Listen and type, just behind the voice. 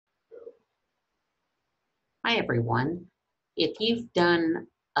Hi, everyone. If you've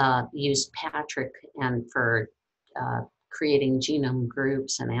used PATRIC and for creating genome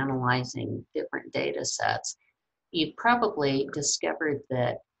groups and analyzing different data sets, you've probably discovered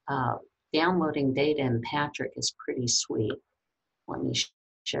that downloading data in PATRIC is pretty sweet. Let me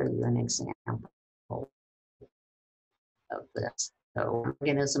show you an example of this. So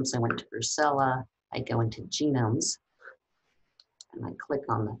organisms, I went to Brucella, I go into genomes, and I click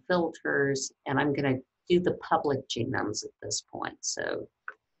on the filters, and I'm going to do the public genomes at this point. So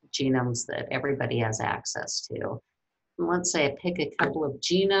genomes that everybody has access to. And let's say I pick a couple of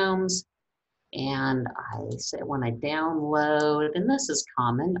genomes, and I say when I download, and this is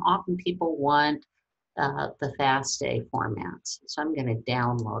common, often people want the FASTA formats. So I'm going to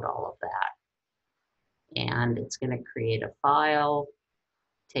download all of that. And it's going to create a file,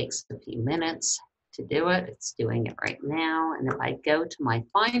 takes a few minutes to do it. It's doing it right now. And if I go to my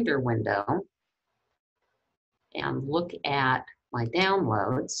Finder window and look at my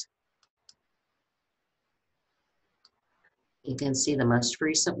downloads, you can see the most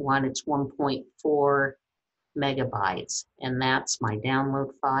recent one, it's 1.4 megabytes, and that's my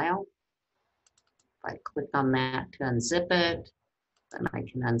download file. If I click on that to unzip it, then I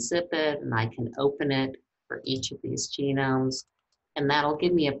can unzip it and I can open it for each of these genomes, and that'll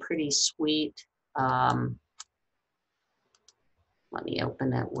give me a pretty sweet, let me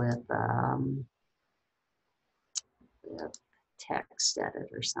open it with a text edit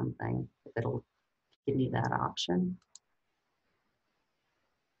or something, if it'll give me that option.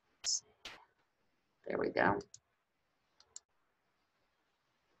 There we go.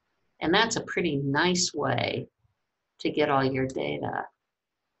 And that's a pretty nice way to get all your data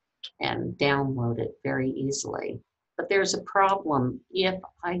and download it very easily. But there's a problem if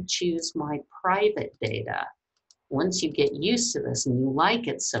I choose my private data. Once you get used to this and you like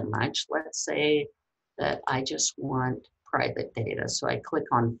it so much, let's say that I just want private data. So I click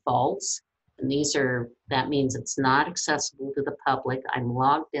on false, and that means it's not accessible to the public. I'm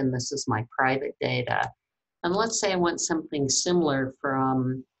logged in, this is my private data. And let's say I want something similar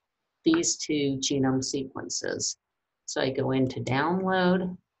from these two genome sequences. So I go into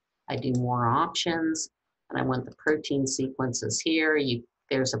download, I do more options, and I want the protein sequences here.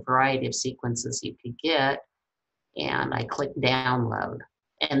 There's a variety of sequences you could get, and I click download.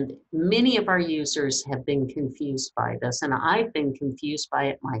 And many of our users have been confused by this, and I've been confused by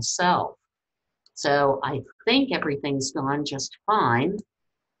it myself. So I think everything's gone just fine,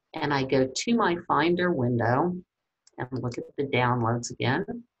 and I go to my Finder window and look at the downloads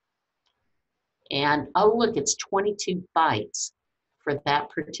again. And oh, look, it's 22 bytes for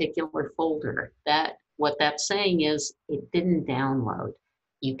that particular folder. What that's saying is it didn't download.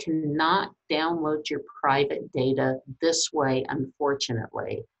 You cannot download your private data this way,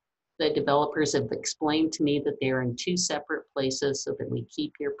 unfortunately. The developers have explained to me that they're in two separate places so that we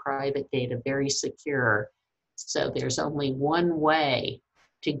keep your private data very secure. So there's only one way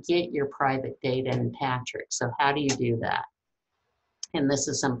to get your private data in PATRIC. So how do you do that? And this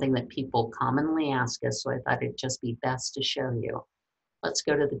is something that people commonly ask us, so I thought it'd just be best to show you. Let's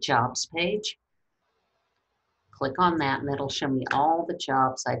go to the jobs page. Click on that, and it'll show me all the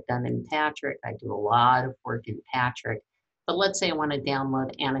jobs I've done in PATRIC. I do a lot of work in PATRIC, but let's say I want to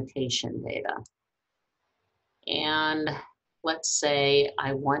download annotation data. And let's say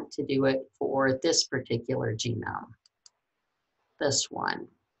I want to do it for this particular genome, this one.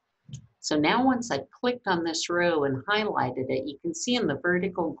 So now once I've clicked on this row and highlighted it, you can see in the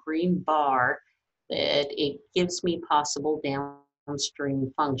vertical green bar that it gives me possible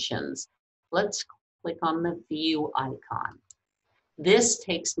downstream functions. Let's click on the view icon. This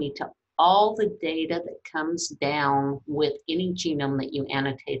takes me to all the data that comes down with any genome that you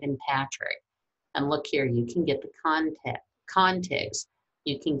annotate in PATRIC. And look here, you can get the contigs,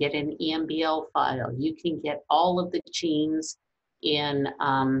 you can get an EMBL file, you can get all of the genes in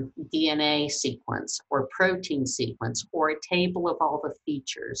DNA sequence or protein sequence, or a table of all the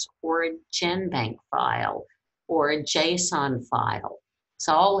features, or a GenBank file, or a JSON file. It's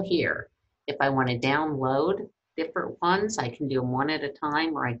all here. If I want to download different ones, I can do them one at a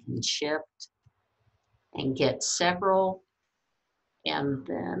time, or I can shift and get several. And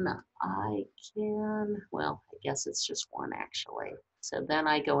then I can, well, I guess it's just one actually. So then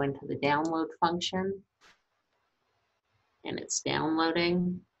I go into the download function, and it's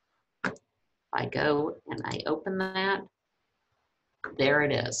downloading. I go and I open that. There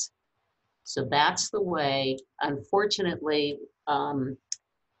it is. So that's the way. Unfortunately,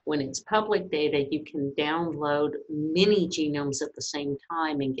 when it's public data, you can download many genomes at the same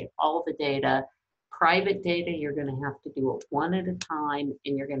time and get all the data. Private data, you're going to have to do it one at a time,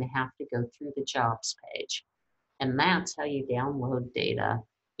 and you're going to have to go through the jobs page. And that's how you download data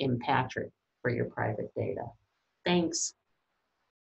in PATRIC for your private data. Thanks.